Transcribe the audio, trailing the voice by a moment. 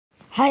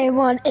Hi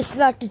everyone, it's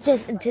Dr.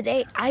 Tiz, and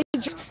today I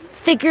just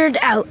figured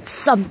out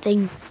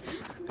something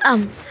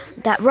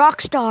that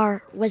Rockstar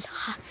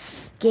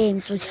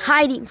Games was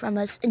hiding from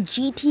us in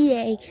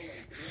GTA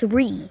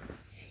 3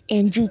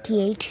 and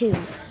GTA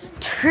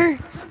 2.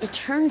 It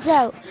turns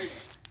out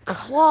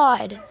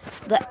Claude,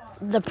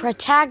 the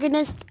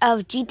protagonist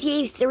of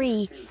GTA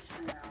 3,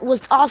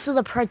 was also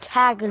the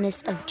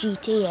protagonist of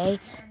GTA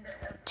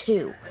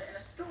 2.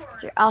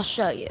 Here, I'll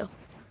show you.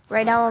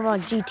 Right now I'm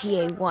on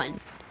GTA 1.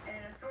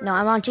 No,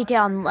 I'm on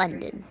GTA on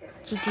London.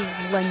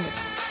 GTA London.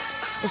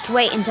 Just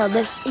wait until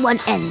this one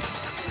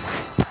ends.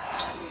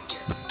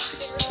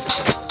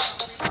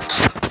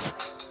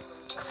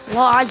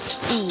 Claude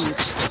Speed.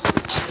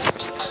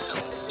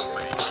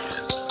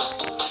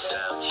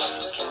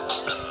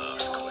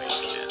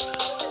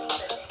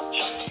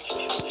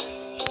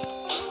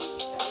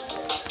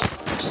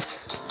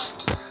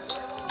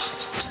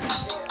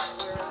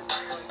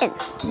 And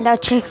now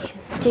take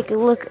a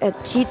look at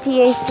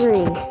GTA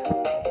 3.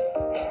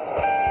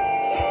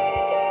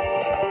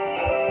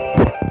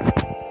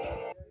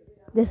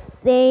 The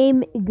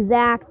same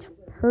exact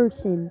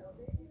person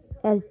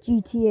as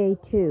GTA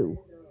 2.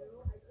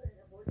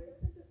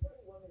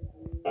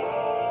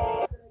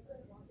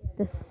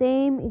 The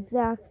same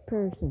exact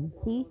person.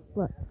 See?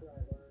 Look.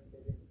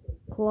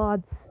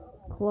 Claude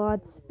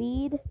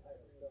Speed.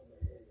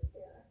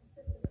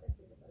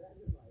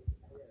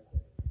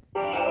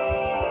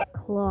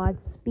 Claude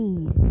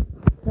Speed.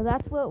 So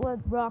that's what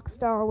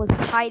Rockstar was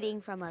hiding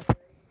from us.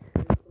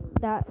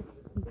 That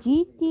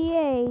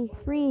GTA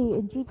 3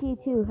 and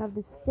GTA 2 have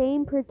the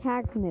same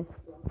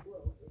protagonist.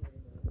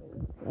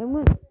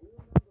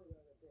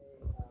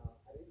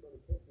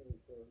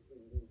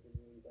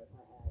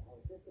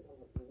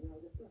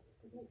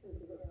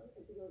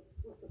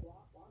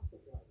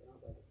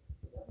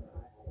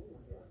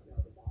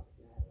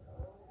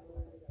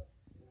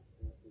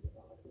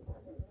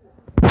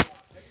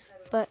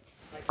 But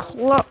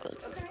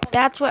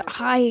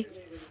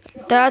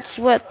that's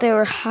what they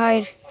were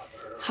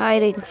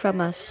hiding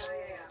from us.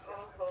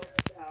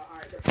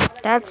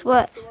 That's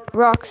what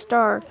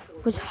Rockstar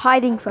was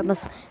hiding from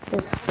us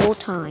this whole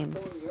time.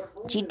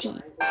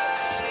 GT.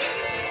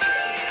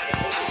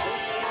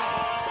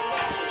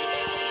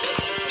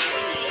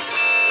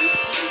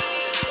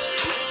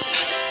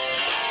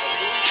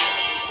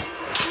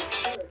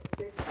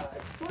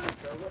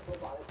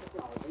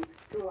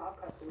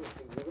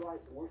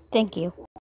 Thank you.